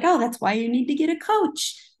coaches, we're like, oh, that's why you need to get a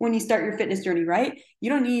coach when you start your fitness journey, right?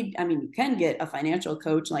 You don't need, I mean, you can get a financial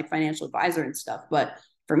coach, like financial advisor and stuff. But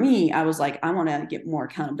for me, I was like, I want to get more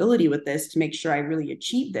accountability with this to make sure I really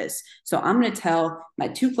achieve this. So I'm going to tell my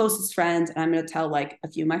two closest friends, and I'm going to tell like a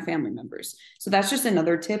few of my family members. So that's just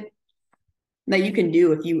another tip that you can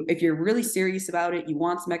do if you're really serious about it. You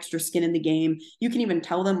want some extra skin in the game. You can even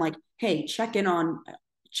tell them like, hey, check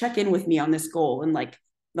in with me on this goal, and like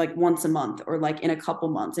once a month or like in a couple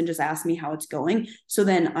months, and just ask me how it's going. So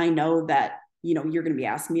then I know that you're going to be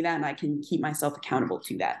asking me that, and I can keep myself accountable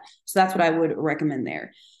to that. So that's what I would recommend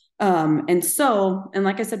there. And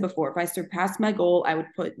like I said before, if I surpassed my goal, I would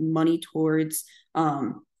put money towards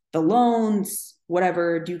the loans,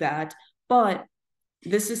 whatever, do that. But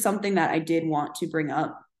this is something that I did want to bring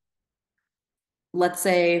up. Let's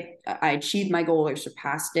say I achieved my goal or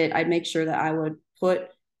surpassed it, I'd make sure that I would put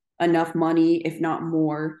enough money, if not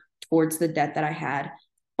more, towards the debt that I had.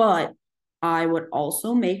 But I would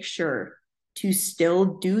also make sure to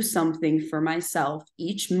still do something for myself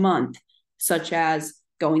each month, such as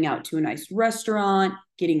going out to a nice restaurant,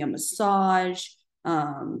 getting a massage,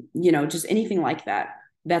 just anything like that.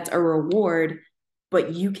 That's a reward,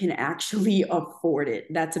 but you can actually afford it.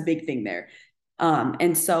 That's a big thing there.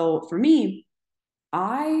 And so for me,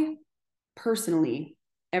 I personally,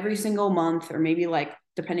 every single month, or maybe like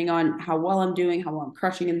depending on how well I'm doing, how well I'm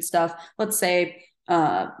crushing and stuff, let's say,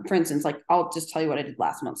 for instance, like I'll just tell you what I did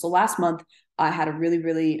last month. So last month, I had a really,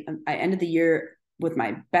 really, I ended the year with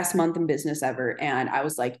my best month in business ever. And I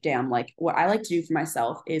was like, damn, like what I like to do for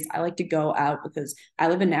myself is I like to go out, because I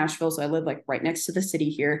live in Nashville. So I live like right next to the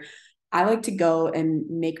city here. I like to go and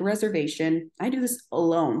make a reservation. I do this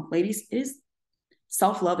alone. Ladies, it is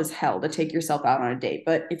self-love is hell to take yourself out on a date.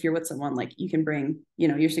 But if you're with someone, like you can bring,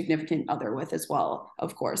 your significant other with as well,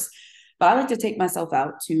 of course. But I like to take myself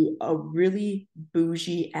out to a really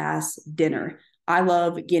bougie ass dinner. I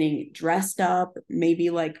love getting dressed up, maybe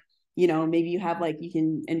like, maybe you have like, you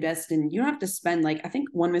can invest in, you don't have to spend like, I think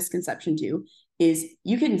one misconception too is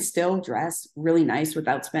you can still dress really nice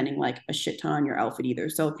without spending like a shit ton on your outfit either.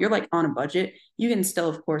 So if you're like on a budget, you can still,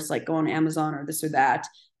 of course, like go on Amazon or this or that.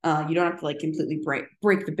 You don't have to like completely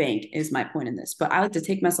break the bank, is my point in this. But I like to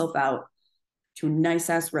take myself out to a nice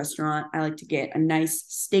ass restaurant. I like to get a nice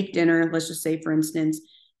steak dinner, let's just say, for instance.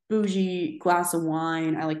 bougie glass of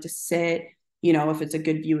wine. I like to sit, if it's a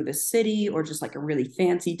good view of the city or just like a really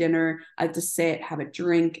fancy dinner, I like to sit, have a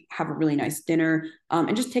drink, have a really nice dinner,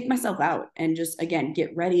 and just take myself out and just, again,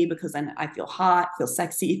 get ready, because then I feel hot, feel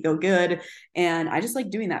sexy, feel good. And I just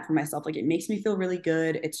like doing that for myself. Like, it makes me feel really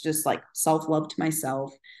good. It's just like self-love to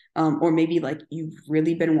myself. Or maybe like you've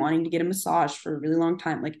really been wanting to get a massage for a really long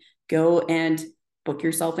time, like go and book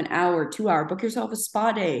yourself an hour, 2 hour, book yourself a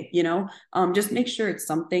spa day, just make sure it's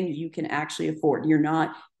something you can actually afford. You're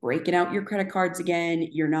not breaking out your credit cards again.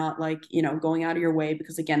 You're not like, going out of your way,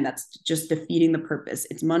 because again, that's just defeating the purpose.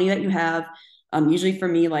 It's money that you have. Usually for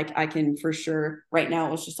me, like I can for sure right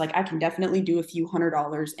now, it's just like, I can definitely do a few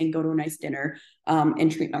 $100 and go to a nice dinner,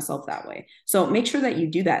 and treat myself that way. So make sure that you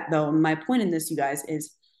do that though. My point in this, you guys,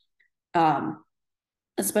 is, um,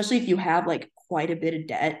 especially if you have like quite a bit of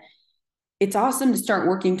debt, it's awesome to start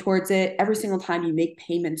working towards it. Every single time you make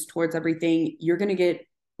payments towards everything, you're going to get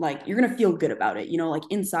like, you're going to feel good about it. Like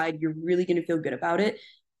inside, you're really going to feel good about it.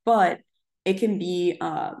 But it can be,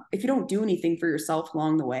 if you don't do anything for yourself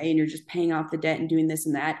along the way and you're just paying off the debt and doing this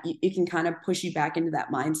and that, it can kind of push you back into that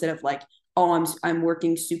mindset of like, oh, I'm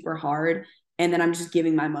working super hard and then I'm just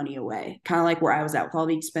giving my money away. Kind of like where I was at with all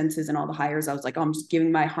the expenses and all the hires. I was like, oh, I'm just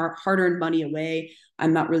giving my hard-earned money away.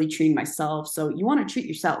 I'm not really treating myself. So you want to treat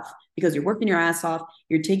yourself, because you're working your ass off.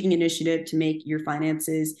 You're taking initiative to make your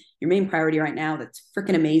finances your main priority right now. That's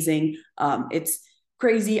freaking amazing. It's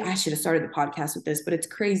crazy. I should have started the podcast with this, but it's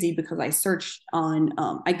crazy because I searched on,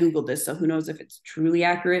 I Googled this, so who knows if it's truly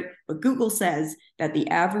accurate, but Google says that the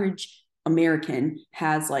average American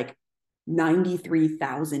has like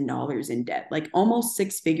 $93,000 in debt, like almost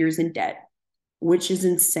six figures in debt, which is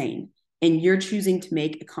insane. And you're choosing to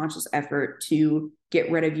make a conscious effort to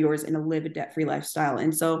get rid of yours and to live a debt-free lifestyle.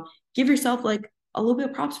 And so give yourself like a little bit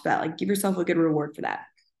of props for that. Like give yourself a good reward for that.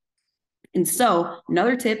 And so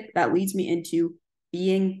another tip that leads me into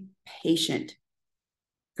being patient,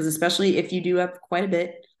 because especially if you do have quite a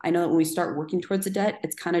bit, I know that when we start working towards a debt,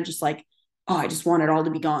 it's kind of just like, oh, I just want it all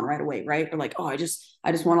to be gone right away, right? Or like, oh, I just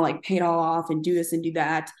want to like pay it all off and do this and do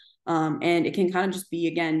that. And it can kind of just be,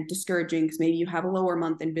 again, discouraging, because maybe you have a lower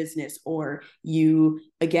month in business, or you,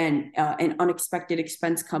 again, an unexpected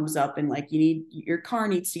expense comes up and like your car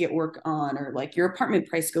needs to get work on, or like your apartment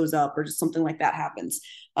price goes up, or just something like that happens.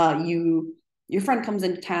 Your friend comes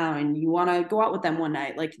into town and you want to go out with them one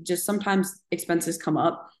night. Like, just sometimes expenses come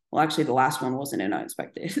up. Well, actually, the last one wasn't an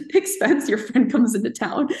unexpected expense. Your friend comes into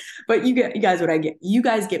town, but you guys what I get. You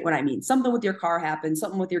guys get what I mean. Something with your car happens.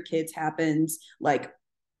 Something with your kids happens. Like,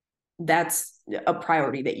 that's a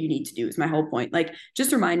priority that you need to do, is my whole point. Like,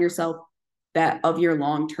 just remind yourself that of your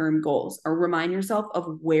long-term goals, or remind yourself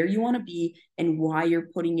of where you want to be and why you're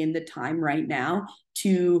putting in the time right now,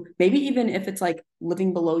 to maybe even if it's like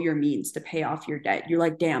living below your means to pay off your debt. You're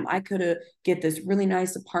like, damn, I could get this really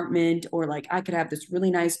nice apartment, or like I could have this really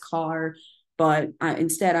nice car, but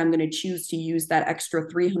instead I'm going to choose to use that extra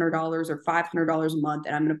 $300 or $500 a month,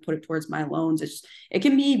 and I'm going to put it towards my loans. It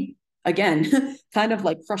can be, again, kind of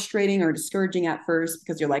like frustrating or discouraging at first,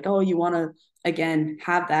 because you're like, oh, you want to, again,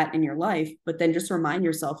 have that in your life, but then just remind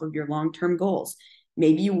yourself of your long-term goals.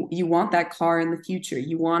 Maybe you want that car in the future.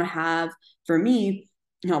 You want to have, for me,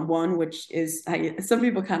 one, which is, some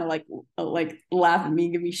people kind of like laugh at me,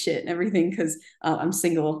 give me shit and everything, because I'm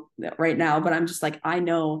single right now, but I'm just like, I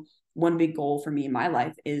know one big goal for me in my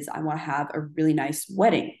life is I want to have a really nice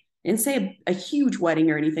wedding. I didn't say a huge wedding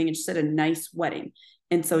or anything. It just said a nice wedding.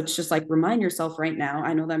 And so it's just like, remind yourself right now,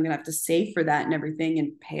 I know that I'm going to have to save for that and everything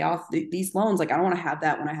and pay off these loans. Like, I don't want to have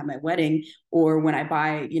that when I have my wedding, or when I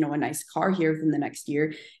buy, a nice car here within the next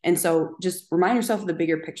year. And so just remind yourself of the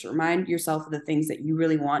bigger picture, remind yourself of the things that you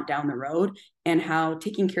really want down the road, and how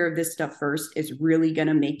taking care of this stuff first is really going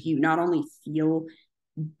to make you not only feel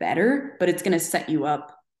better, but it's going to set you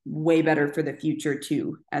up way better for the future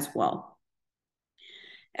too, as well.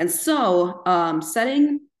 And so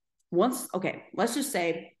okay, let's just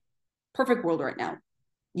say, perfect world right now.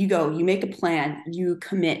 You make a plan, you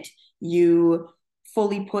commit, you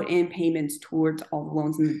fully put in payments towards all the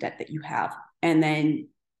loans and the debt that you have. And then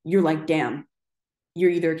you're like, damn,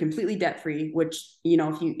 you're either completely debt free, which,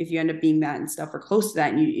 if you end up being that and stuff, or close to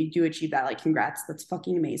that, and you do achieve that, like, congrats, that's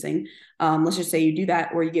fucking amazing. Let's just say you do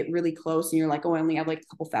that, or you get really close and you're like, oh, I only have like a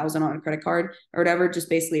couple thousand on a credit card or whatever, just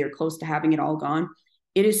basically you're close to having it all gone.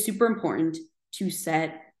 It is super important to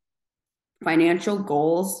set financial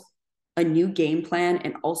goals, a new game plan,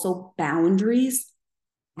 and also boundaries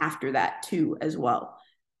after that too, as well.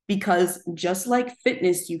 Because just like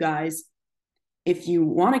fitness, you guys, if you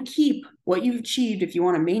want to keep what you've achieved, if you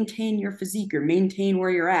want to maintain your physique or maintain where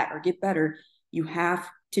you're at or get better, you have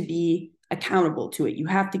to be accountable to it. You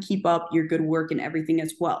have to keep up your good work and everything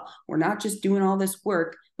as well. We're not just doing all this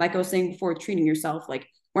work, like I was saying before, treating yourself like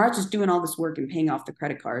we're not just doing all this work and paying off the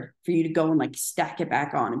credit card for you to go and like stack it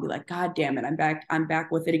back on and be like, God damn it, I'm back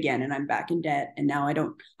with it again, and I'm back in debt, and now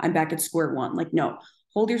I'm back at square one. Like, no,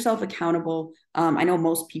 hold yourself accountable. I know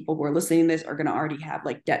most people who are listening to this are going to already have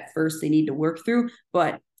like debt first they need to work through,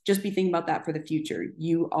 but just be thinking about that for the future.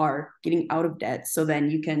 You are getting out of debt, so then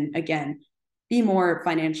you can, again, be more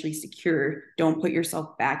financially secure. Don't put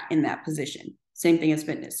yourself back in that position. Same thing as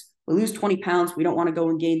fitness. We lose 20 pounds. We don't want to go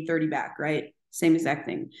and gain 30 back, right? Same exact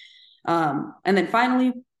thing. And then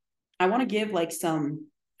finally, I want to give like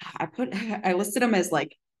I listed them as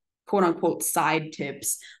like quote unquote side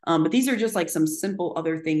tips. But these are just like some simple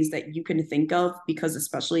other things that you can think of, because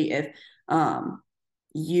especially if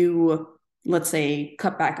you, let's say,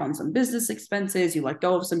 cut back on some business expenses, you let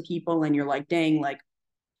go of some people, and you're like, dang, like,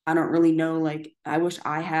 I don't really know. Like, I wish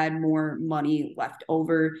I had more money left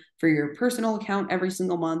over for your personal account every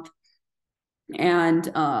single month. And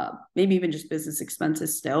maybe even just business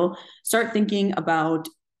expenses still. Start thinking about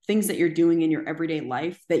things that you're doing in your everyday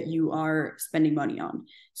life that you are spending money on.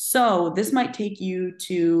 So this might take you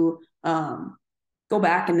to go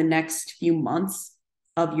back in the next few months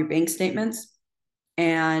of your bank statements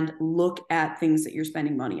and look at things that you're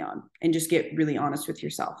spending money on and just get really honest with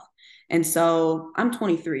yourself. And so I'm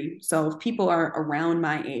 23. So if people are around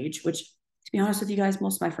my age, which to be honest with you guys,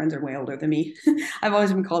 most of my friends are way older than me. I've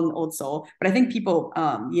always been called an old soul, but I think people,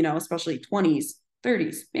 especially 20s,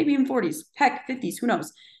 30s, maybe even 40s, heck, 50s, who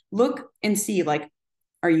knows, look and see, like,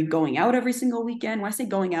 are you going out every single weekend? When I say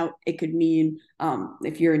going out, it could mean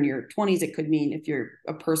if you're in your 20s, it could mean if you're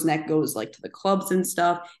a person that goes like to the clubs and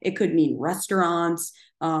stuff, it could mean restaurants.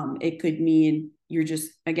 It could mean you're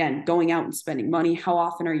just, again, going out and spending money. How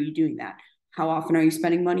often are you doing that? How often are you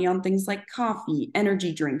spending money on things like coffee,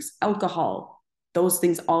 energy drinks, alcohol? Those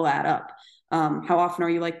things all add up. How often are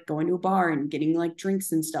you like going to a bar and getting like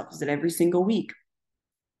drinks and stuff? Is it every single week?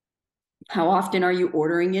 How often are you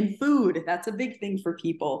ordering in food? That's a big thing for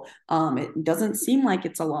people. It doesn't seem like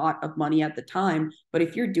it's a lot of money at the time, but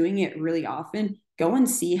if you're doing it really often, go and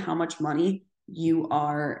see how much money you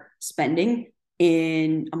are spending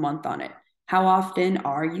in a month on it. How often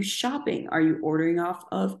are you shopping? Are you ordering off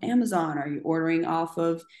of Amazon? Are you ordering off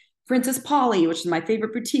of Princess Polly, which is my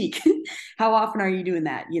favorite boutique? How often are you doing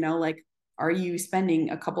that? Like, are you spending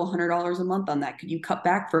a couple $100s a month on that? Could you cut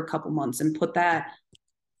back for a couple months and put that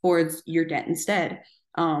towards your debt instead?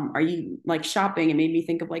 Are you like shopping? And made me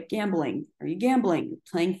think of like gambling. Are you gambling,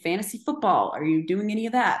 playing fantasy football? Are you doing any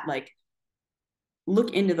of that? Like,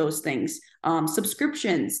 look into those things.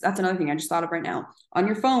 Subscriptions, that's another thing I just thought of right now. On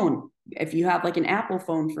your phone, if you have like an Apple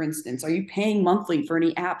phone, for instance, are you paying monthly for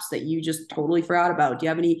any apps that you just totally forgot about? Do you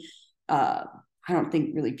have any I don't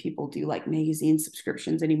think really people do like magazine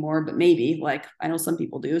subscriptions anymore, but maybe, like, I know some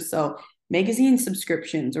people do. So magazine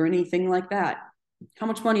subscriptions or anything like that, how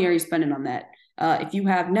much money are you spending on that? If you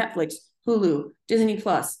have Netflix, Hulu, Disney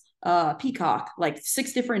Plus, Peacock, like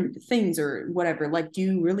 6 different things or whatever, like, do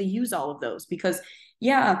you really use all of those? Because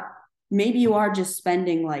yeah, maybe you are just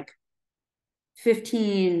spending like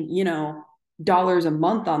 15, dollars a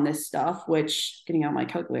month on this stuff, which getting out my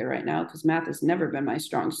calculator right now because math has never been my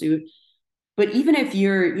strong suit. But even if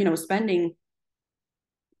you're, spending,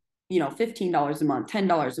 $15 a month,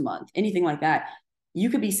 $10 a month, anything like that, you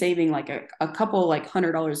could be saving like a couple like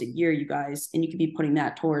 $100 a year, you guys, and you could be putting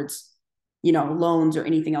that towards, loans or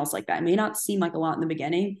anything else like that. It may not seem like a lot in the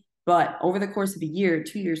beginning, but over the course of a year,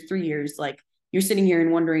 2 years, 3 years, like, you're sitting here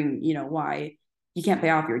and wondering, why you can't pay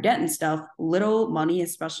off your debt and stuff. Little money,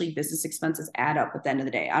 especially business expenses, add up at the end of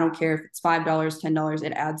the day. I don't care if it's $5, $10,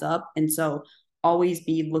 it adds up. And so always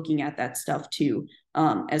be looking at that stuff too,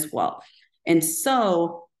 as well. And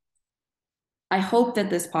so I hope that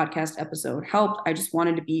this podcast episode helped. I just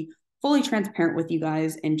wanted to be fully transparent with you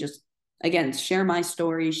guys and just, again, share my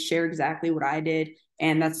story, share exactly what I did.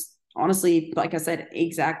 And that's honestly, like I said,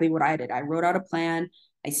 exactly what I did. I wrote out a plan.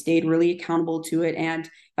 I stayed really accountable to it. And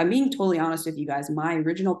if I'm being totally honest with you guys, my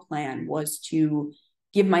original plan was to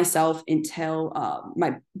give myself until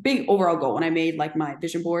my big overall goal. When I made like my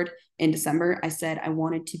vision board in December, I said I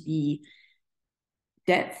wanted to be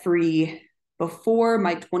debt free before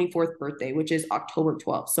my 24th birthday, which is October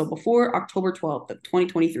 12th. So before October 12th of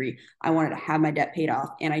 2023, I wanted to have my debt paid off.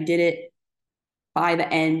 And I did it by the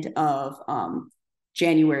end of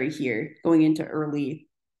January here, going into early,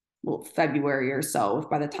 February or so,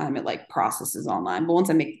 by the time it like processes online. But once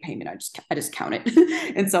I make the payment, I just count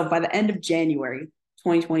it. And so by the end of January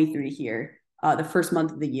 2023 here, the first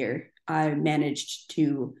month of the year, I managed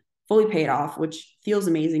to fully pay it off, which feels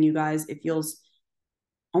amazing, you guys. It feels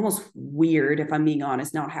almost weird, if I'm being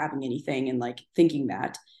honest, not having anything and like thinking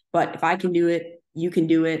that. But if I can do it, you can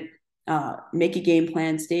do it. Make a game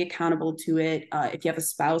plan, stay accountable to it. If you have a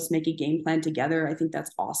spouse, make a game plan together. I think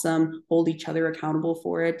that's awesome. Hold each other accountable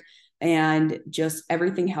for it. And just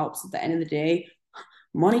everything helps at the end of the day.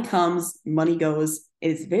 Money comes, money goes.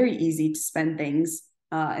 It's very easy to spend things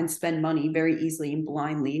and spend money very easily and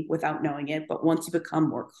blindly without knowing it. But once you become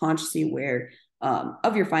more consciously aware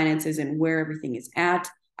of your finances and where everything is at,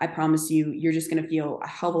 I promise you, you're just going to feel a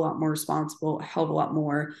hell of a lot more responsible, a hell of a lot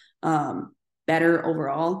more better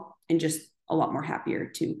overall, and just a lot more happier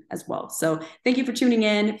too as well. So thank you for tuning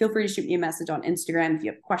in. Feel free to shoot me a message on Instagram if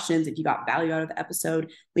you have questions, if you got value out of the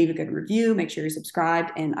episode, leave a good review, make sure you're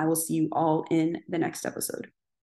subscribed, and I will see you all in the next episode.